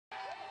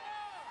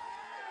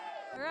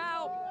They're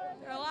out.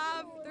 They're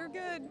alive. They're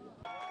good.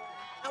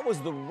 That was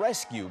the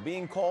rescue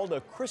being called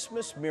a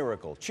Christmas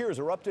miracle. Cheers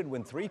erupted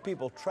when 3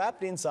 people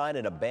trapped inside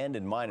an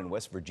abandoned mine in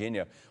West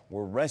Virginia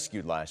were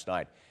rescued last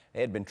night.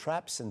 They had been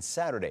trapped since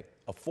Saturday.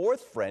 A 4th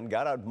friend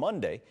got out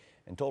Monday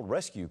and told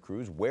rescue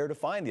crews where to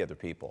find the other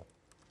people.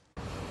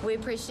 We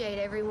appreciate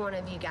every one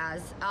of you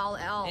guys,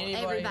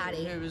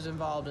 everybody who was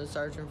involved in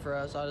searching for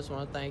us. I just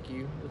want to thank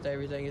you with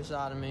everything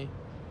inside of me.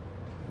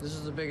 This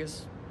is the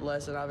biggest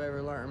lesson I've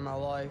ever learned in my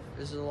life.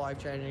 This is a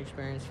life-changing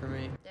experience for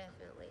me.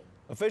 Definitely.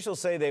 Officials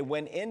say they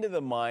went into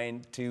the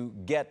mine to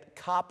get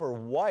copper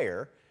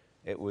wire.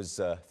 It was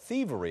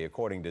thievery,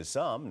 according to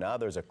some. Now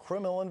there's a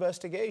criminal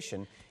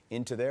investigation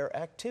into their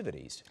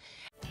activities.